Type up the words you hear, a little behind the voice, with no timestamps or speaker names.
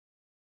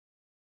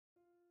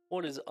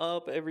What is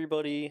up,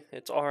 everybody?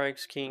 It's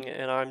RX King,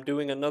 and I'm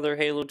doing another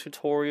Halo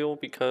tutorial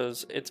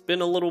because it's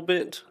been a little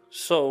bit.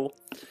 So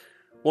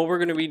what we're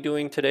going to be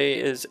doing today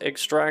is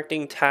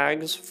extracting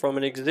tags from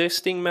an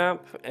existing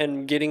map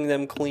and getting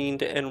them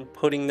cleaned and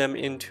putting them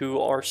into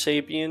our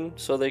Sapien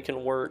so they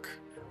can work,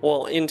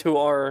 well, into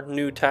our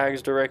new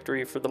tags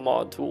directory for the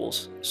mod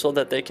tools so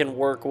that they can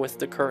work with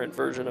the current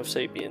version of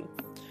Sapien.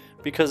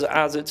 Because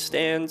as it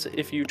stands,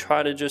 if you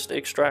try to just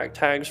extract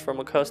tags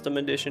from a custom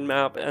edition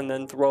map and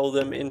then throw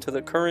them into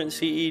the current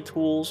CE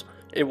tools,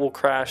 it will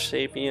crash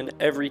Sapien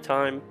every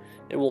time.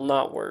 It will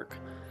not work.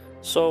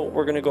 So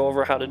we're going to go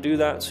over how to do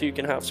that so you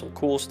can have some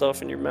cool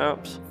stuff in your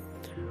maps.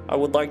 I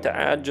would like to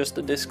add just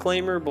a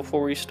disclaimer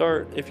before we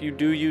start. If you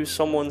do use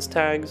someone's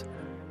tags,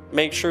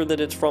 make sure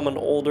that it's from an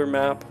older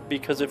map,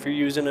 because if you're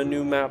using a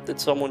new map that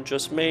someone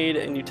just made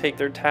and you take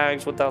their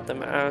tags without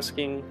them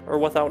asking, or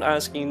without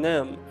asking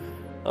them,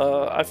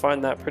 I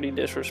find that pretty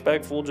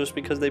disrespectful, just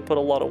because they put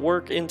a lot of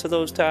work into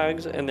those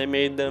tags and they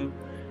made them,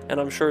 and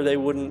I'm sure they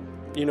wouldn't,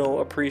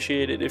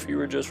 appreciate it if you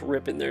were just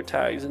ripping their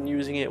tags and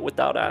using it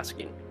without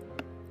asking.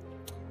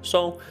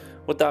 So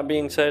with that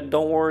being said,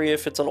 don't worry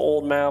if it's an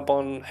old map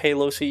on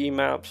Halo CE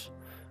maps.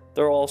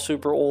 They're all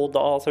super old. The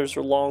authors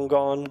are long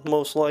gone,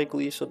 most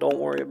likely, so don't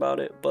worry about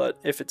it. But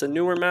if it's a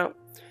newer map,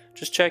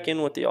 just check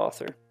in with the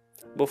author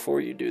before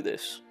you do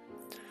this.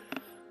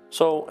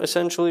 So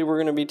essentially we're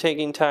going to be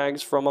taking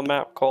tags from a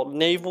map called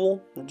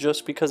Naval,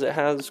 just because it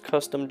has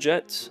custom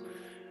jets,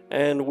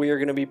 and we are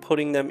going to be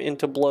putting them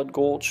into Blood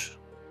Gulch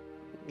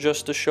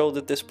just to show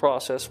that this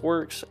process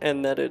works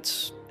and that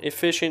it's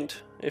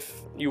efficient if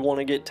you want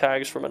to get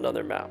tags from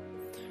another map.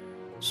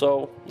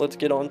 So let's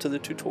get on to the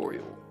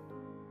tutorial.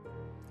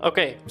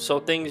 Okay, so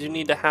things you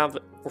need to have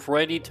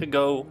ready to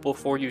go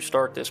before you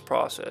start this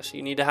process.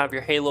 You need to have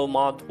your Halo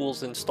mod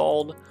tools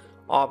installed,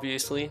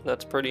 obviously,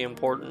 that's pretty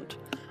important.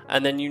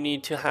 And then you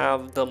need to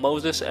have the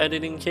Moses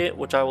editing kit,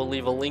 which I will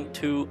leave a link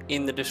to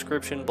in the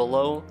description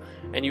below.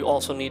 And you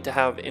also need to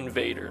have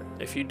Invader.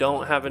 If you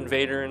don't have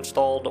Invader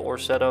installed or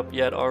set up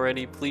yet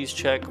already, please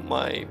check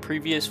my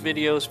previous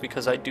videos,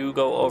 because I do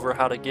go over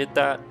how to get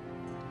that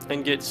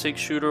and get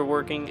 6-shooter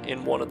working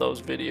in one of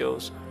those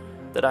videos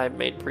that I've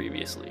made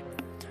previously.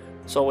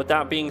 So with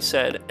that being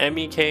said,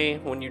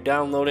 MEK, when you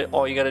download it,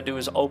 all you got to do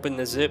is open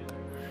the zip.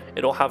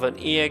 It'll have an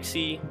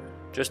exe.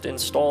 Just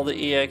install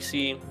the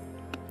exe.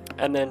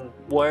 And then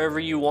wherever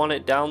you want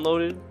it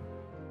downloaded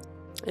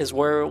is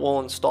where it will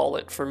install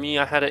it. For me,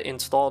 I had it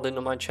installed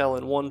into my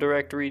Challenge 1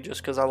 directory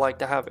just because I like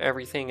to have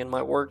everything in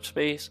my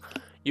workspace.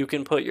 You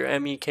can put your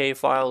MEK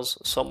files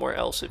somewhere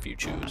else if you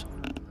choose.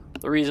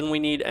 The reason we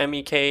need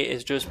MEK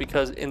is just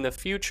because in the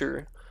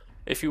future,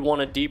 if you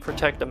want to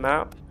deprotect a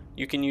map,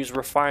 you can use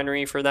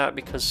Refinery for that,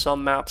 because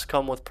some maps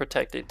come with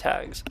protected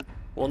tags.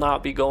 We'll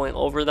not be going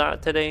over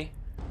that today,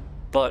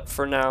 but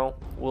for now,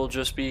 we'll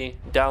just be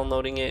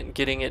downloading it and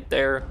getting it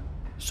there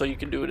so you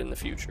can do it in the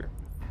future.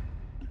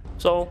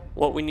 So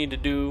what we need to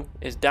do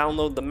is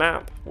download the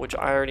map, which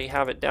I already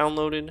have it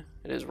downloaded.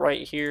 It is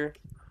right here.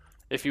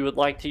 If you would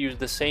like to use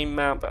the same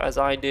map as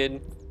I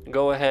did,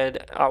 go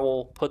ahead. I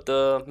will put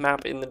the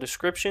map in the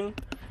description.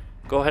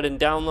 Go ahead and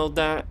download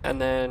that,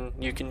 and then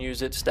you can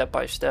use it step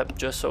by step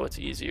just so it's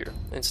easier,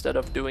 instead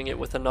of doing it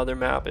with another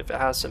map if it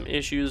has some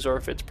issues or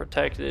if it's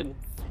protected.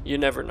 You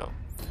never know.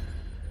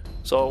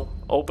 So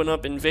open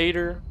up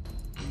Invader,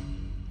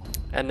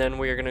 and then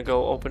we are going to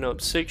go open up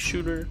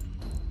 6-shooter,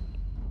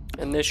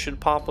 and this should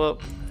pop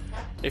up.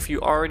 If you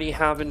already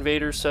have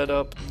Invader set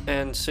up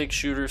and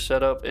 6-shooter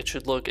set up, it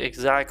should look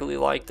exactly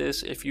like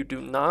this. If you do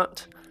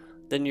not,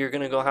 then you're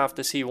going to go have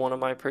to see one of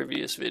my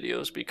previous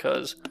videos,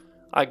 because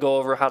I go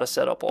over how to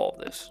set up all of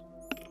this.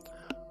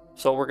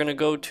 So we're going to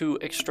go to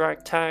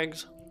extract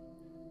tags,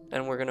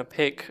 and we're going to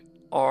pick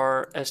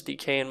our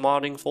SDK and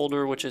modding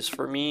folder, which is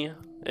for me.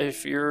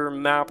 If your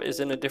map is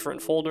in a different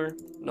folder,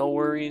 no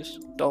worries,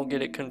 don't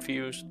get it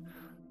confused.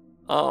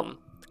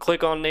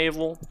 Click on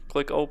Naval,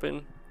 click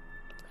open,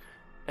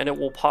 and it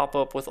will pop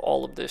up with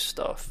all of this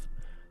stuff.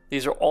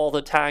 These are all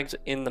the tags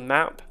in the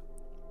map.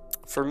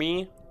 For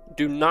me,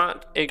 do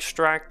not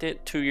extract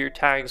it to your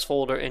tags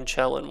folder in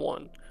Challenge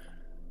 1.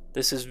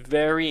 This is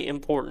very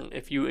important.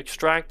 If you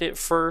extract it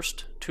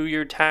first to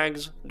your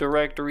tags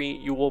directory,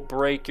 you will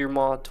break your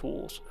mod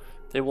tools.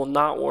 They will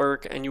not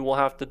work, and you will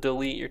have to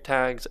delete your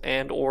tags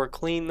and or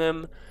clean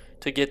them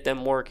to get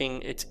them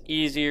working. It's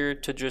easier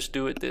to just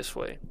do it this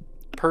way.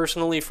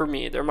 Personally, for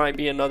me, there might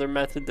be another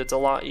method that's a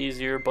lot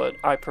easier, but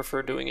I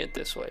prefer doing it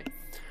this way.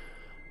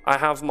 I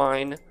have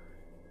mine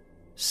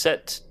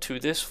set to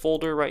this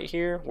folder right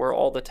here where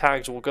all the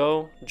tags will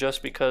go,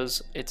 just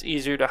because it's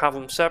easier to have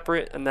them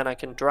separate, and then I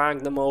can drag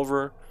them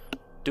over,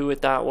 do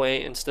it that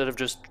way instead of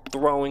just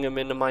throwing them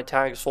into my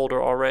tags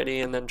folder already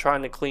and then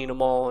trying to clean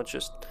them all.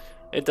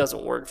 It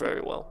doesn't work very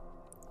well.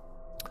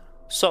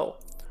 So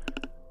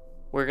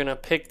we're gonna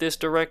pick this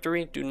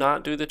directory. Do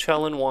not do the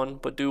Challenge 1,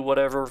 but do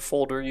whatever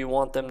folder you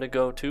want them to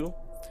go to,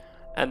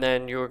 and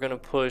then you're gonna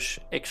push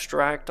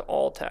extract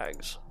all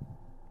tags.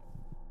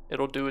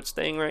 It'll do its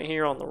thing right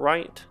here on the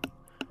right.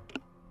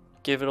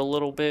 Give it a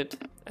little bit,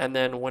 and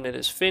then when it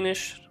is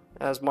finished,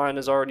 as mine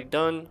is already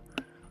done,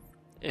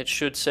 it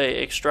should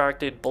say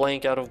extracted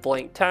blank out of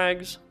blank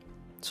tags.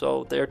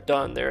 So they're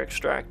done, they're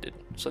extracted.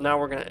 So now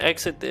we're going to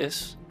exit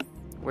this.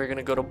 We're going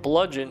to go to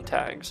bludgeon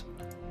tags.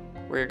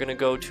 We're going to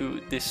go to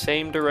the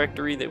same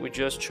directory that we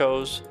just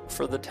chose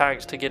for the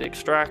tags to get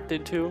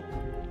extracted to.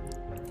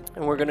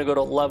 And we're going to go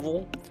to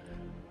level.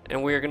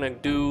 And we're going to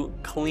do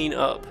clean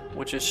up,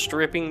 which is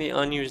stripping the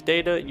unused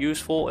data,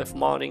 useful if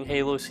modding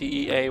Halo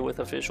CEA with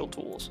official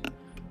tools.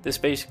 This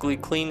basically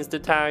cleans the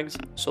tags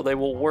so they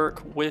will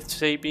work with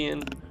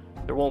Sapien.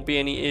 There won't be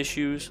any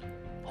issues,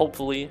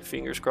 hopefully,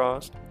 fingers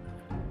crossed.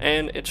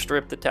 And it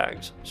stripped the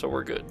tags, so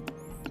we're good.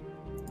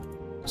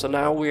 So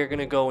now we are going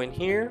to go in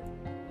here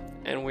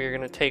and we're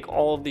going to take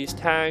all of these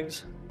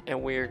tags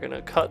and we are going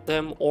to cut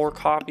them or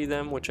copy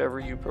them, whichever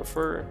you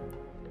prefer.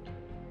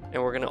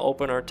 And we're going to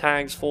open our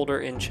tags folder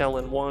in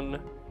Chelin1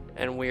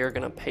 and we are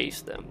going to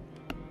paste them.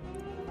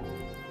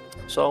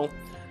 So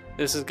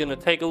this is going to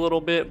take a little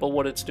bit, but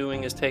what it's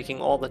doing is taking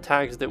all the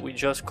tags that we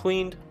just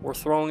cleaned, we're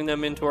throwing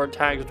them into our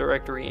tags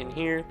directory in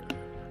here,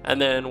 and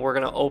then we're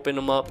going to open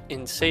them up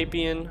in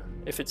Sapien.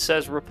 If it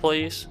says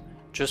replace,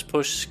 just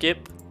push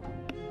skip,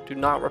 do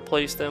not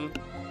replace them,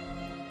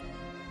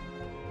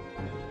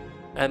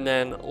 and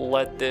then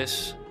let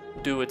this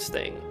do its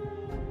thing.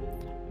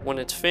 When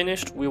it's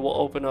finished, we will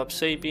open up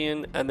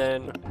Sapien and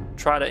then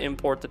try to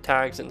import the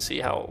tags and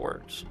see how it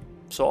works.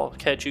 So I'll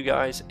catch you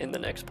guys in the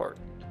next part.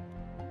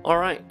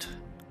 Alright,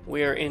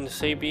 we are in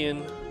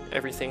Sapien,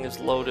 everything is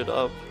loaded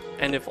up,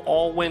 and if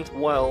all went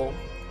well,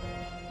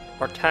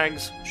 our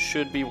tags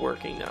should be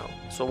working now.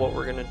 So what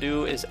we're going to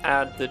do is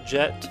add the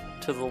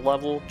jet to the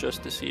level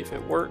just to see if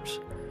it works.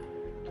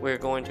 We're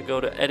going to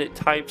go to edit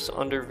types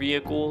under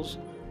vehicles,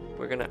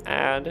 we're going to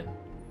add,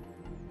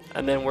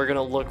 and then we're going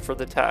to look for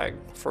the tag.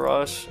 For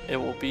us, it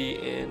will be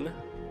in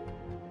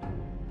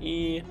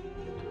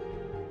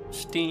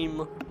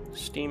Steam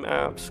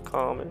Apps,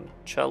 Common,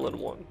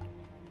 Chelin1.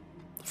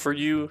 For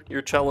you,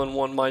 your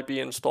Chelin1 might be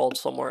installed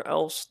somewhere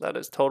else. That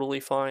is totally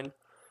fine.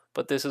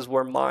 But this is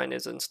where mine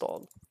is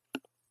installed.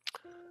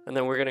 And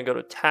then we're going to go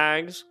to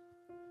tags.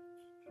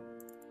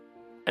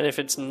 And if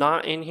it's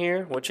not in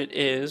here, which it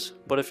is,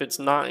 but if it's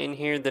not in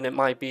here, then it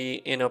might be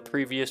in a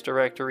previous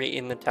directory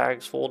in the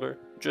tags folder,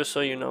 just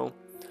so you know.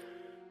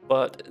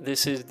 But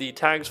this is the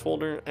tags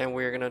folder, and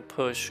we're going to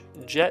push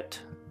jet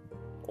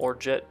or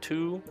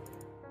jet2.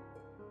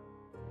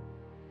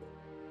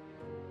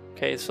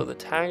 Okay, so the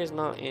tag is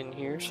not in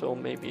here, so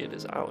maybe it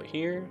is out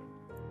here.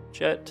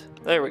 Jet,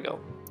 there we go.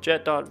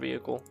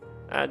 Jet.vehicle,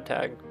 add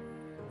tag.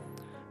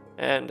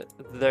 And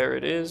there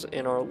it is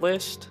in our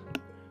list.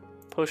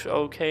 Push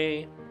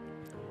OK.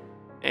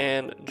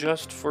 And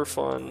just for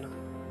fun,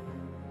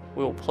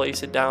 we'll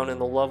place it down in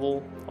the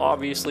level.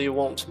 Obviously it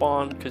won't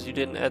spawn because you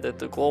didn't edit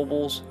the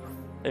globals.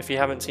 If you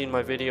haven't seen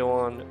my video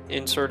on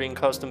inserting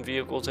custom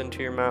vehicles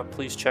into your map,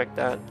 please check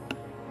that.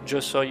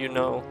 Just so you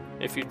know,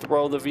 if you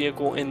throw the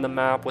vehicle in the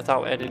map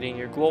without editing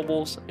your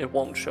globals, it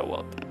won't show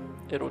up.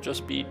 It'll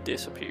just be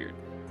disappeared.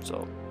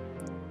 So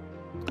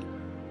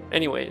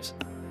anyways,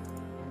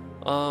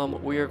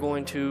 we are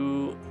going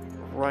to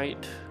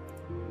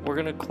we're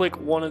going to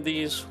click one of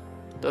these,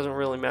 doesn't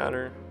really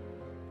matter,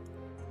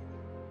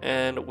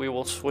 and we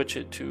will switch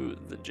it to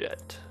the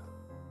jet.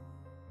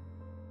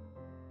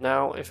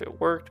 Now if it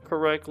worked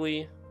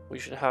correctly, we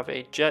should have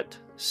a jet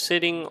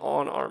sitting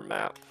on our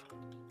map.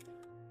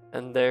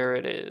 And there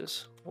it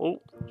is.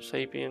 Oh,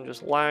 Sapien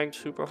just lagged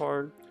super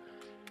hard.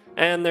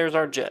 And there's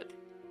our jet.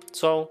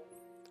 So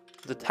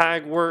the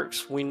tag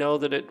works. We know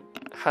that it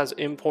has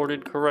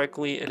imported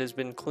correctly. It has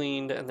been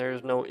cleaned and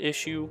there's no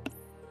issue.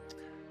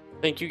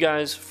 Thank you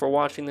guys for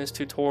watching this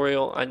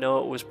tutorial. I know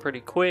it was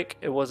pretty quick.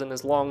 It wasn't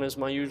as long as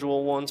my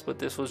usual ones, but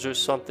this was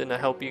just something to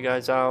help you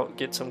guys out,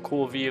 get some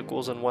cool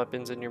vehicles and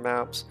weapons in your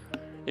maps.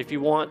 If you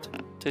want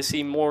to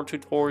see more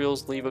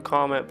tutorials, leave a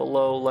comment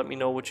below. Let me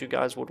know what you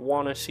guys would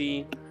want to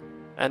see.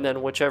 And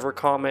then whichever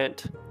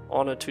comment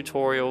on a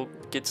tutorial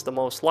gets the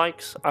most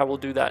likes, I will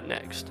do that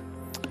next.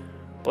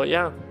 But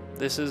yeah,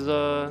 this is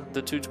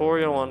the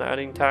tutorial on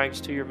adding tags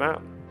to your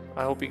map.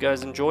 I hope you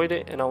guys enjoyed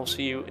it, and I will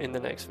see you in the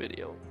next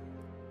video.